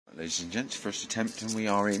ladies and gents, first attempt, and we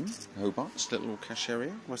are in Hobart's little cache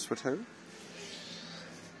area, Westwardho.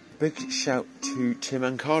 Big shout to Tim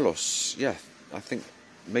and Carlos. Yeah, I think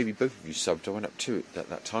maybe both of you subbed. I went up to it at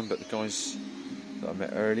that time, but the guys that I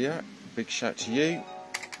met earlier, big shout to you,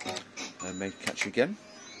 and maybe catch you again.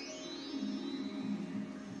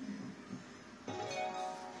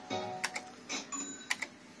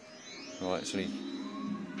 Right, it's only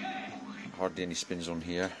hardly any spins on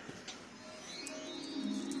here.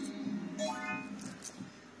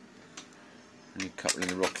 Only a couple in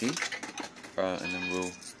the Rocky, and then we'll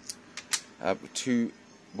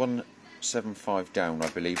 175 down, I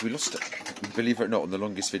believe. We lost it, believe it or not, on the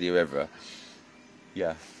longest video ever.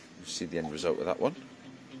 Yeah, you'll see the end result of that one.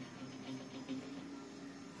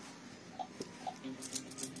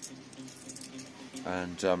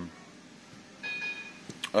 And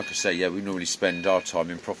like I say, yeah, we normally spend our time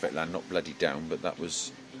in profit land, not bloody down, but that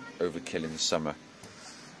was overkill in the summer.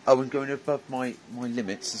 Oh, and going above my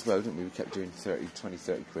limits as well, didn't we? We kept doing 20,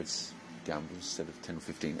 30 quid's gamble instead of 10 or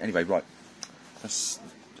 15. Anyway, right,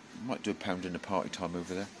 might do a pound in the party time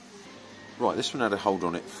over there. Right, this one had a hold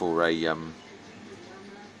on it for a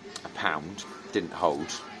pound, didn't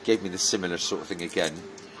hold. Gave me the similar sort of thing again.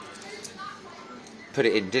 Put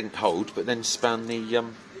it in, didn't hold, but then span the... I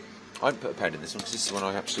haven't put a pound in this one because this is one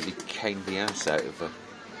I absolutely caned the ass out of a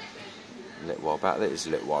little while back. That was a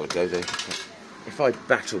little while ago though. If I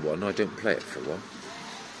batter one, I don't play it for a while.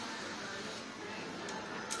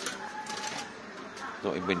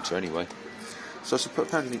 Not in winter anyway. So I should put a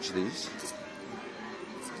pound in each of these.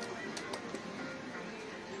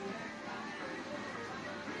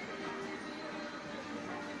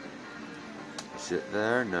 Is it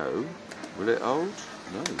there? No. Will it hold?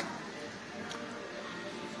 No.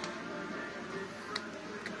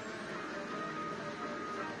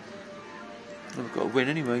 I've got to win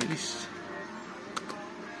anyway, at least.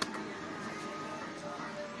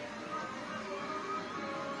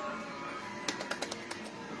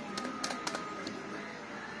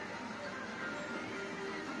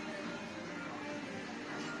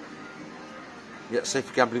 Yeah, safe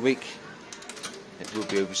for gambling week. It will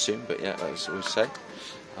be over soon, but yeah, as I always say,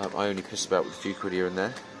 I only piss about with a few quid here and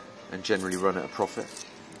there, and generally run at a profit.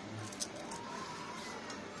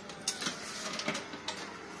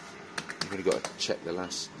 I've only got to check the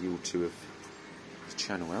last year or two of the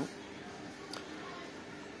channel out.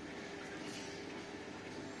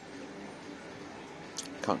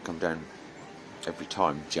 Can't come down every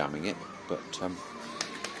time jamming it, but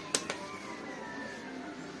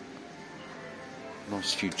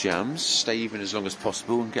nice few jams, stay even as long as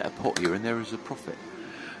possible and get a pot here and there as a profit.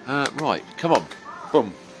 Right, come on,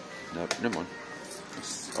 boom. No, never mind.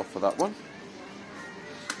 Let's off for that one.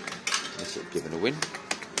 This will give it a win.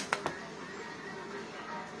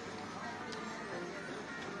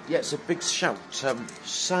 Yeah, it's a big shout,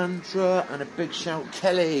 Sandra, and a big shout,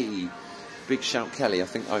 Kelly. Big shout, Kelly. I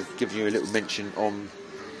think I've given you a little mention on,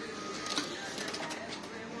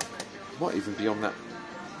 might even be on that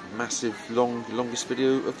massive, longest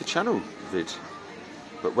video of the channel vid.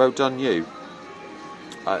 But well done, you.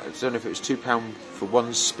 I don't know if it was £2 for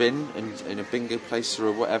one spin in a bingo placer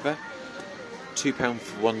or whatever. £2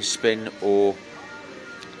 for one spin, or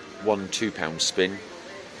one £2 spin.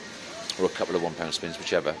 Or a couple of £1 spins,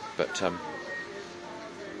 whichever, but just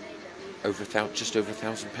over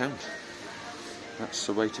 £1,000. That's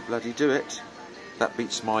the way to bloody do it. That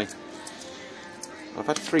beats my... I've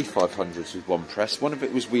had 3 500s with one press. One of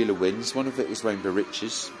it was Wheel of Winds, one of it was Rainbow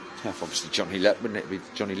Riches. Obviously Johnny Lepp, wouldn't it be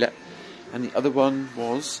Johnny Lepp? And the other one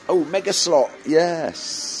was... Oh, Mega Slot!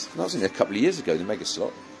 Yes! That was only a couple of years ago, the Mega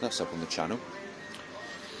Slot. That's up on the channel.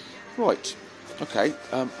 Right. Okay,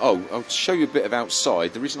 I'll show you a bit of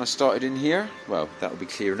outside. The reason I started in here, well, that'll be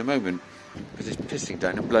clear in a moment, because it's pissing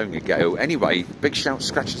down and blowing a gale. Anyway, big shout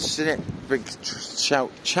Scratch and Sit, big shout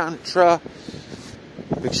Chantra,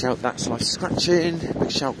 big shout That's Life Scratching, big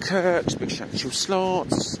shout Kirks, big shout Chill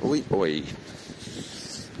Slots, oi oi.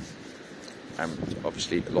 And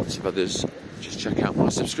obviously lots of others. Just check out my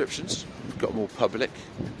subscriptions. I've got more public.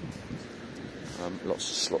 Lots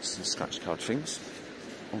of slots and scratch card things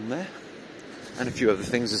on there. And a few other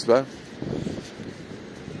things as well.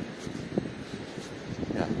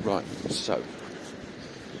 Yeah, right, so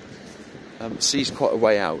C's quite a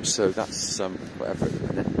way out, so that's whatever at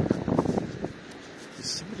the minute.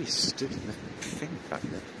 Somebody stood in the thing back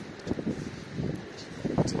there.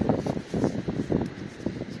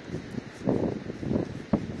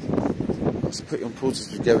 Let's put you on pause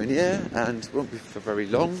as we go in here, and it won't be for very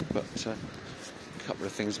long, but a couple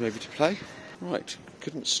of things maybe to play. Right,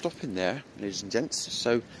 couldn't stop in there, ladies and gents,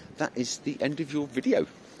 so that is the end of your video.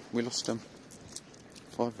 We lost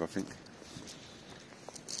fiver, I think.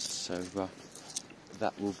 So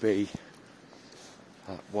that will be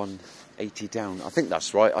 180 down. I think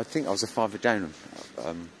that's right. I think I was a fiver down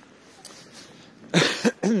on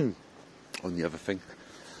the other thing,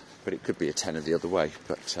 but it could be a tenner the other way.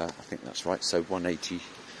 But I think that's right. So 180,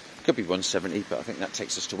 could be 170, but I think that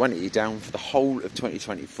takes us to 180 down for the whole of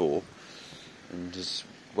 2024. And there's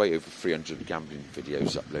way over 300 gambling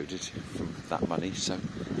videos uploaded from that money. So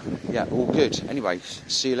yeah, all good. Anyway,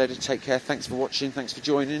 see you later. Take care. Thanks for watching. Thanks for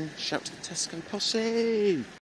joining. Shout to the Tesco posse.